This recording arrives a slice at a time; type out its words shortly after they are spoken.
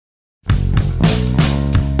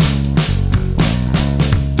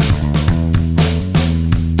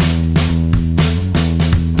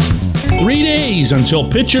days until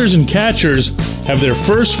pitchers and catchers have their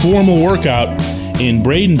first formal workout in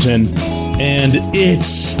Bradenton, and it's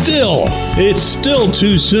still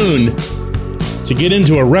too soon to get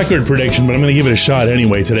into a record prediction, but I'm going to give it a shot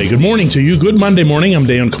anyway today. Good morning to you. Good Monday morning. I'm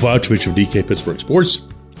Dejan Kovacevic of DK Pittsburgh Sports.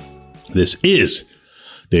 This is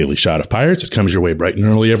Daily Shot of Pirates. It comes your way bright and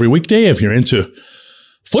early every weekday if you're into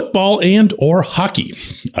football and or hockey.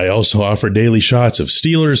 I also offer daily shots of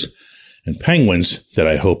Steelers and Penguins that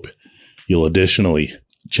I hope you'll additionally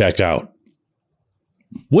check out.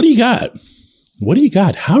 What do you got? What do you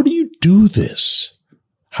got? How do you do this?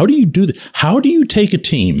 How do you do this? How do you take a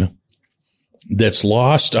team that's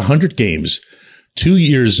lost 100 games 2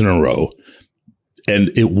 years in a row, and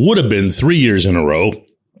it would have been 3 years in a row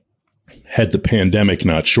had the pandemic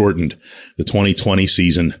not shortened the 2020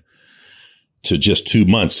 season to just 2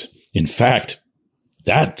 months. In fact,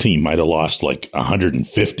 that team might have lost like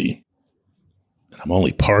 150. And I'm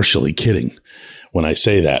only partially kidding when I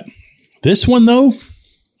say that. This one, though,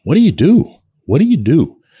 what do you do? What do you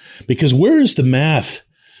do? Because where is the math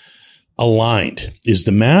aligned? Is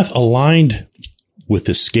the math aligned with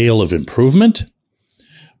the scale of improvement?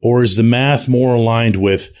 Or is the math more aligned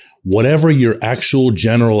with whatever your actual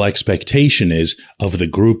general expectation is of the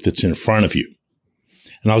group that's in front of you?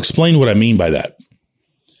 And I'll explain what I mean by that.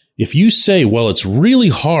 If you say, well, it's really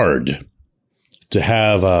hard to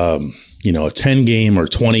have a 10-game or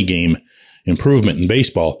 20-game improvement in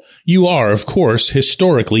baseball, you are, of course,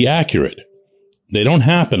 historically accurate. They don't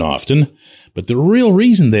happen often, but the real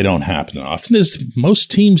reason they don't happen often is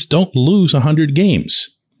most teams don't lose 100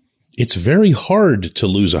 games. It's very hard to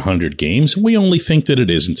lose 100 games. We only think that it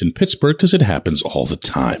isn't in Pittsburgh because it happens all the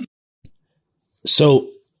time. So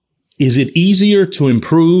is it easier to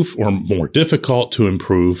improve or more difficult to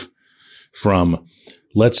improve from,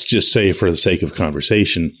 let's just say for the sake of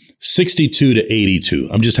conversation, 62 to 82?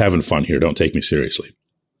 I'm just having fun here. Don't take me seriously.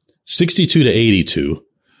 62 to 82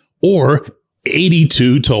 or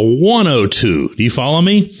 82 to 102. Do you follow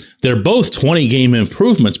me? They're both 20-game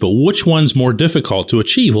improvements, but which one's more difficult to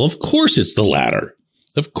achieve? Well, of course it's the latter.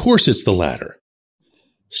 Of course it's the latter.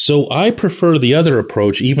 So I prefer the other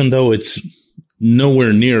approach, even though it's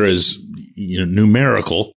nowhere near as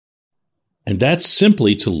numerical. And that's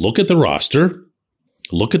simply to look at the roster,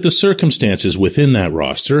 look at the circumstances within that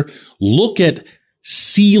roster, look at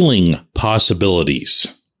ceiling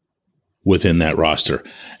possibilities within that roster.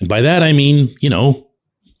 And by that, I mean,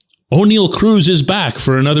 O'Neal Cruz is back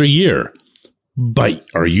for another year. But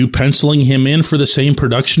are you penciling him in for the same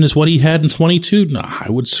production as what he had in 22? No, I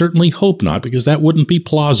would certainly hope not, because that wouldn't be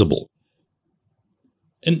plausible.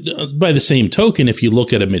 And by the same token, if you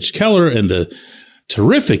look at a Mitch Keller and the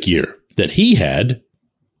terrific year that he had,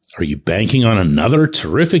 are you banking on another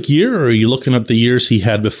terrific year, or are you looking at the years he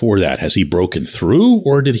had before that? Has he broken through,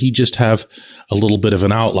 or did he just have a little bit of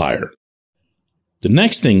an outlier? The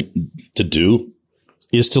next thing to do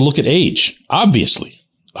is to look at age, obviously.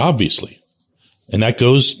 And that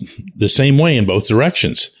goes the same way in both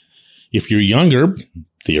directions. If you're younger,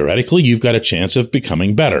 theoretically, you've got a chance of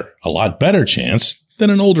becoming better, a lot better chance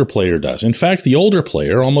than an older player does. In fact, the older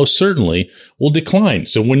player almost certainly will decline.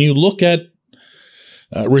 So when you look at,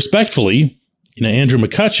 respectfully, Andrew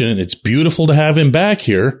McCutchen, it's beautiful to have him back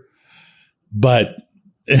here, but,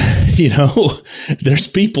 there's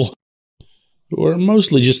people who are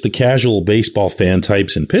mostly just the casual baseball fan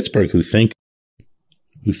types in Pittsburgh who think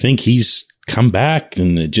he's come back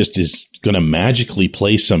and it just is going to magically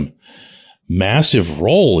play some massive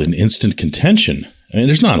role in instant contention. I mean,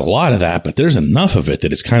 there's not a lot of that, but there's enough of it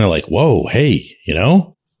that it's kind of like, whoa, hey,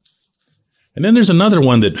 And then there's another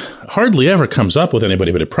one that hardly ever comes up with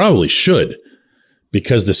anybody, but it probably should,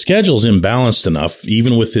 because the schedule's imbalanced enough,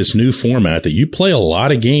 even with this new format, that you play a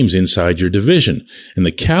lot of games inside your division. And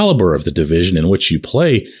the caliber of the division in which you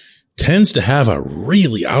play tends to have a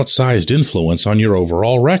really outsized influence on your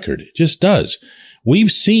overall record. It just does.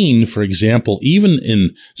 We've seen, for example, even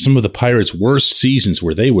in some of the Pirates' worst seasons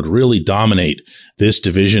where they would really dominate this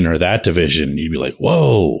division or that division, you'd be like,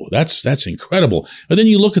 whoa, that's incredible. And then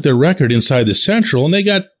you look at their record inside the Central and they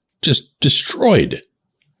got just destroyed.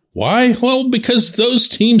 Why? Well, because those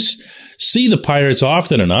teams see the Pirates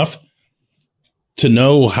often enough to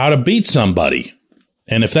know how to beat somebody.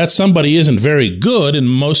 And if that somebody isn't very good, and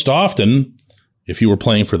most often, if you were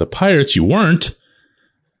playing for the Pirates, you weren't,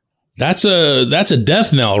 that's a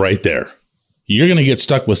death knell right there. You're going to get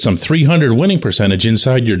stuck with some 300 winning percentage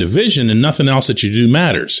inside your division, and nothing else that you do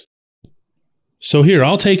matters. So here,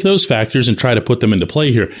 I'll take those factors and try to put them into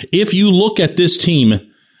play here. If you look at this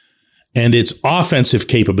team and its offensive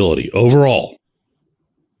capability overall,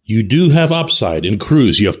 You do have upside in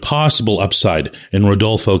Cruz. You have possible upside in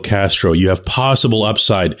Rodolfo Castro. You have possible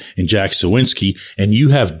upside in Jack Sawinski. And you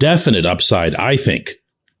have definite upside, I think,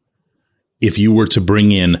 if you were to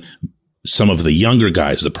bring in some of the younger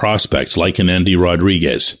guys, the prospects, like an Endy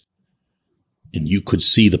Rodriguez. And you could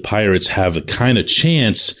see the Pirates have a kind of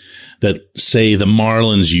chance that, say, the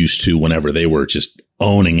Marlins used to whenever they were just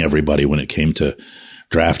owning everybody when it came to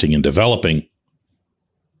drafting and developing.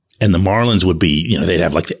 And the Marlins would be, they'd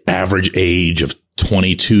have like the average age of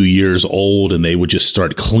 22 years old, and they would just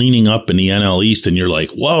start cleaning up in the NL East. And you're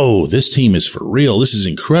like, whoa, this team is for real. This is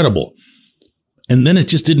incredible. And then it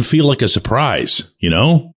just didn't feel like a surprise,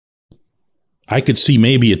 I could see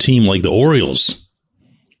maybe a team like the Orioles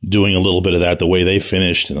doing a little bit of that the way they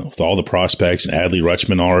finished, with all the prospects and Adley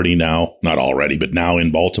Rutschman now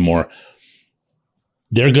in Baltimore.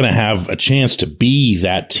 They're going to have a chance to be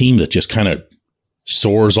that team that just kind of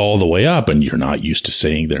soars all the way up, and you're not used to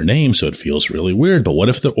saying their name, so it feels really weird. But what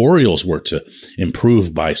if the Orioles were to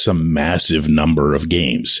improve by some massive number of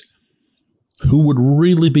games? Who would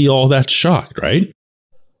really be all that shocked, right?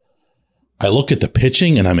 I look at the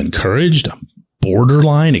pitching and I'm encouraged. I'm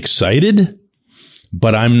borderline excited,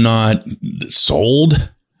 but I'm not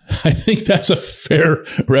sold. I think that's a fair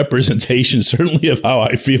representation, certainly, of how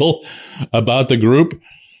I feel about the group.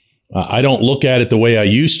 I don't look at it the way I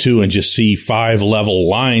used to and just see 5 level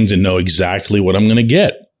lines and know exactly what I'm going to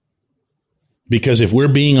get. Because if we're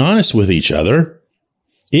being honest with each other,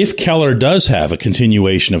 if Keller does have a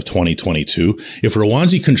continuation of 2022, if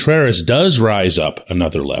Roansy Contreras does rise up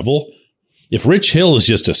another level, if Rich Hill is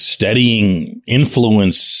just a steadying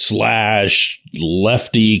influence /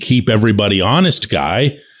 lefty, keep everybody honest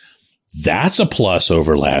guy, that's a plus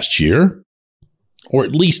over last year. Or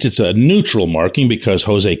at least it's a neutral marking because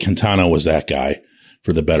Jose Quintana was that guy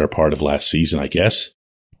for the better part of last season, I guess.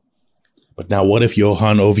 But now what if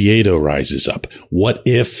Johan Oviedo rises up? What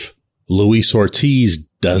if Luis Ortiz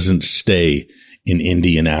doesn't stay in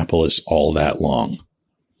Indianapolis all that long?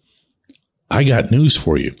 I got news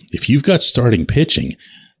for you. If you've got starting pitching,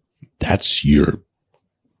 that's your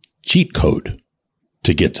cheat code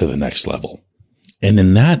to get to the next level. And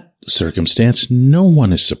in that circumstance, no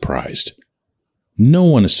one is surprised. No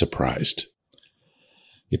one is surprised.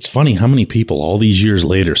 It's funny how many people all these years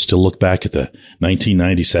later still look back at the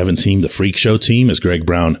 1997 team, the Freak Show team, as Greg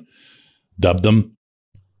Brown dubbed them.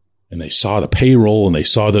 And they saw the payroll and they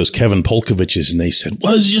saw those Kevin Polkoviches and they said,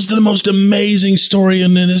 well, it's just the most amazing story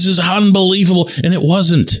and this is unbelievable. And it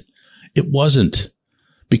wasn't. It wasn't.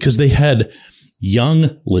 Because they had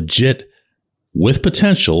young, legit, with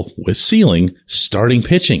potential, with ceiling, starting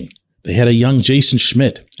pitching. They had a young Jason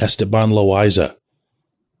Schmidt, Esteban Loaiza,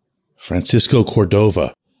 Francisco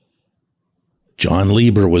Cordova. John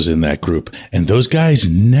Lieber was in that group, and those guys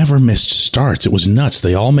never missed starts. It was nuts.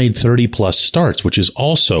 They all made 30-plus starts, which is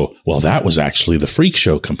also, well, that was actually the Freak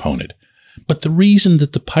Show component. But the reason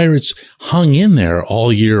that the Pirates hung in there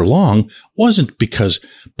all year long wasn't because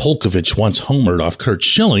Polkovich once homered off Curt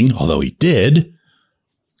Schilling, although he did.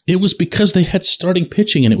 It was because they had starting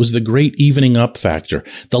pitching, and it was the great evening up factor.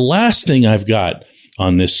 The last thing I've got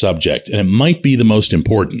on this subject, and it might be the most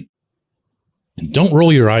important, and don't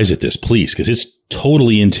roll your eyes at this, please, because it's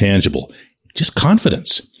totally intangible. Just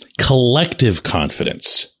confidence, collective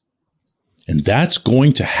confidence. And that's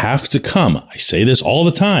going to have to come, I say this all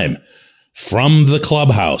the time, from the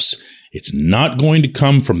clubhouse. It's not going to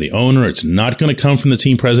come from the owner. It's not going to come from the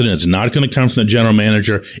team president. It's not going to come from the general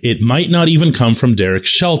manager. It might not even come from Derek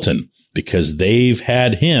Shelton because they've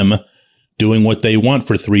had him doing what they want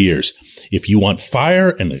for 3 years. If you want fire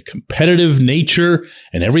and a competitive nature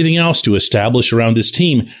and everything else to establish around this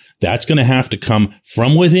team, that's going to have to come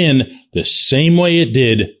from within the same way it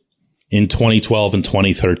did in 2012 and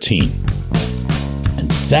 2013. And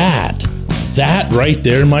that right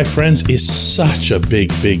there, my friends, is such a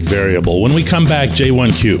big, big variable. When we come back,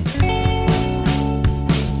 J1Q.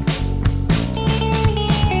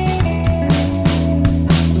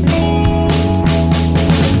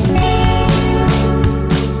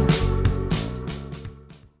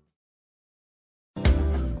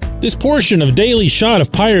 This portion of Daily Shot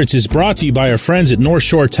of Pirates is brought to you by our friends at North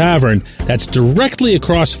Shore Tavern. That's directly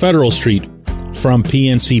across Federal Street from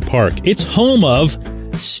PNC Park. It's home of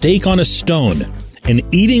Steak on a Stone, an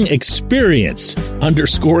eating experience,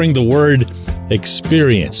 underscoring the word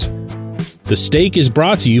experience. The steak is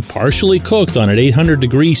brought to you partially cooked on an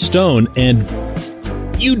 800-degree stone, and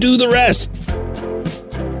you do the rest.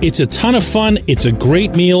 It's a ton of fun, it's a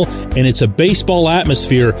great meal, and it's a baseball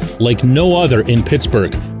atmosphere like no other in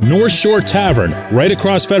Pittsburgh. North Shore Tavern, right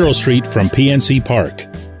across Federal Street from PNC Park.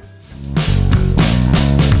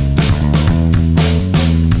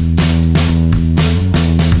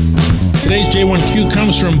 Today's J1Q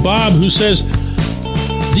comes from Bob, who says,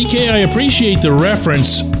 DK, I appreciate the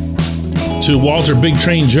reference to Walter Big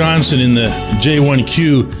Train Johnson in the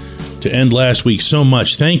J1Q to end last week so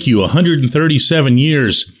much. Thank you. 137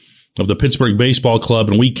 years of the Pittsburgh Baseball Club,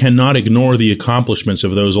 and we cannot ignore the accomplishments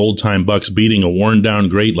of those old-time Bucks beating a worn-down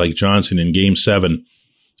great like Johnson in Game 7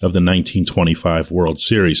 of the 1925 World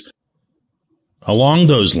Series. Along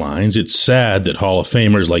those lines, it's sad that Hall of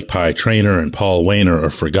Famers like Pie Traynor and Paul Waner are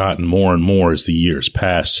forgotten more and more as the years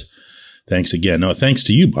pass. Thanks again. No, thanks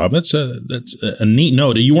to you, Bob. That's a neat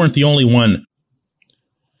note. You weren't the only one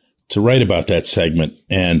to write about that segment,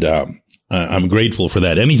 and I'm grateful for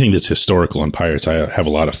that. Anything that's historical on Pirates, I have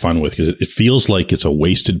a lot of fun with because it feels like it's a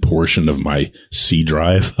wasted portion of my C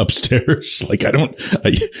drive upstairs. Like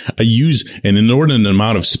I use an inordinate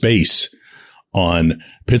amount of space on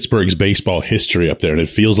Pittsburgh's baseball history up there, and it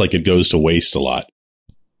feels like it goes to waste a lot.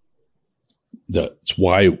 That's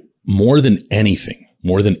why more than anything,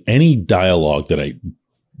 more than any dialogue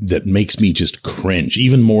that makes me just cringe,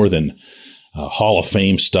 even more than Hall of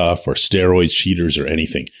Fame stuff or steroids, cheaters, or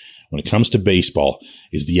anything, when it comes to baseball,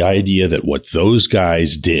 is the idea that what those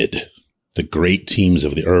guys did, the great teams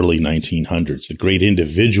of the early 1900s, the great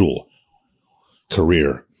individual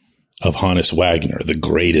career of Honus Wagner, the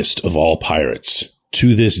greatest of all Pirates,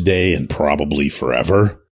 to this day and probably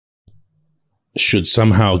forever, should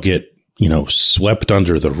somehow get swept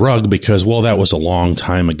under the rug because, well, that was a long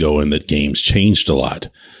time ago and that games changed a lot.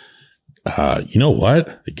 You know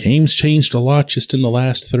what? The game's changed a lot just in the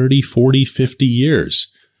last 30, 40, 50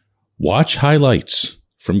 years. Watch highlights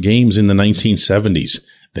from games in the 1970s.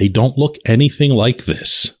 They don't look anything like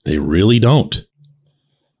this. They really don't.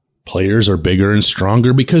 Players are bigger and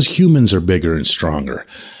stronger because humans are bigger and stronger.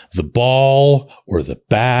 The ball or the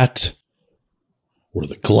bat or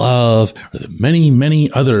the glove or the many,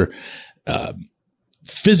 many other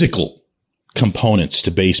physical components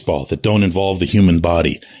to baseball that don't involve the human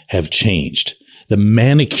body have changed. The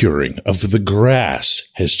manicuring of the grass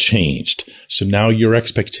has changed. So now your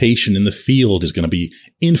expectation in the field is going to be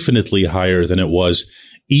infinitely higher than it was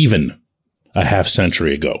even a half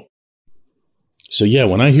century ago. So yeah,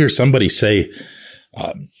 when I hear somebody say,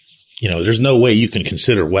 there's no way you can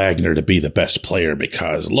consider Wagner to be the best player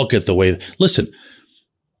because look at the way, listen,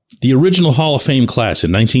 the original Hall of Fame class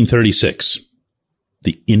in 1936,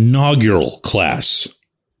 the inaugural class,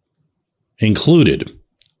 included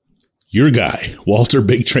your guy, Walter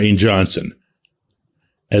Big Train Johnson,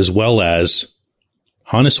 as well as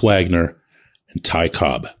Honus Wagner and Ty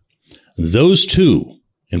Cobb. Those two,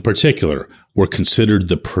 in particular, were considered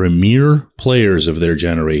the premier players of their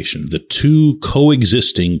generation, the two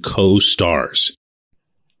coexisting co-stars.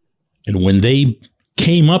 And when they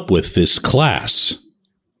came up with this class,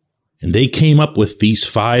 and they came up with these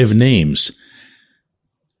 5 names,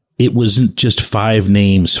 it wasn't just 5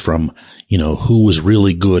 names from, who was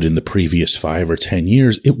really good in the previous 5 or 10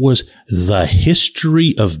 years. It was the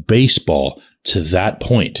history of baseball to that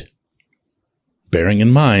point. Bearing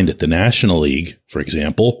in mind that the National League, for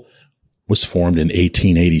example, was formed in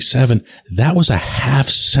 1887. That was a half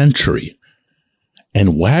century.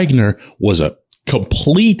 And Wagner was a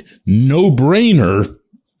complete no-brainer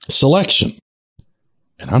selection.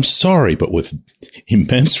 And I'm sorry, but with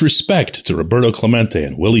immense respect to Roberto Clemente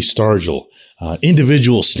and Willie Stargell,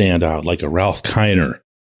 individual standout like a Ralph Kiner,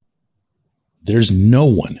 there's no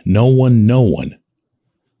one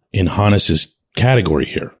in Honus's category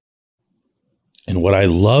here. And what I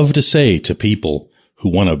love to say to people who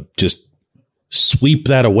want to just sweep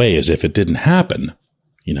that away as if it didn't happen,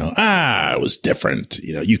 it was different.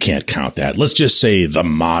 You can't count that. Let's just say the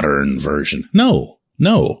modern version. No.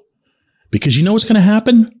 Because you know what's going to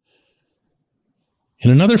happen? In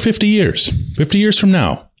another 50 years from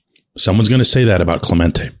now, someone's going to say that about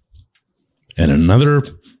Clemente. And another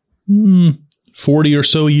 40 or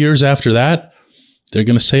so years after that, they're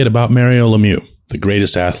going to say it about Mario Lemieux, the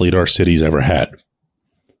greatest athlete our city's ever had.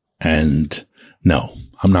 And no,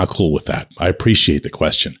 I'm not cool with that. I appreciate the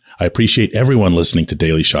question. I appreciate everyone listening to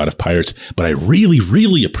Daily Shot of Pirates, but I really,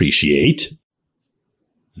 really appreciate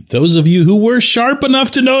those of you who were sharp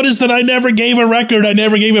enough to notice that I never gave a record, I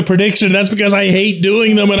never gave a prediction. That's because I hate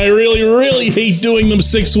doing them, and I really, really hate doing them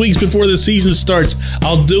 6 weeks before the season starts.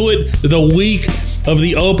 I'll do it the week of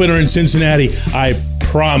the opener in Cincinnati. I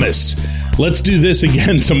promise. Let's do this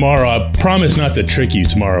again tomorrow. I promise not to trick you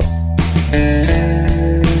tomorrow.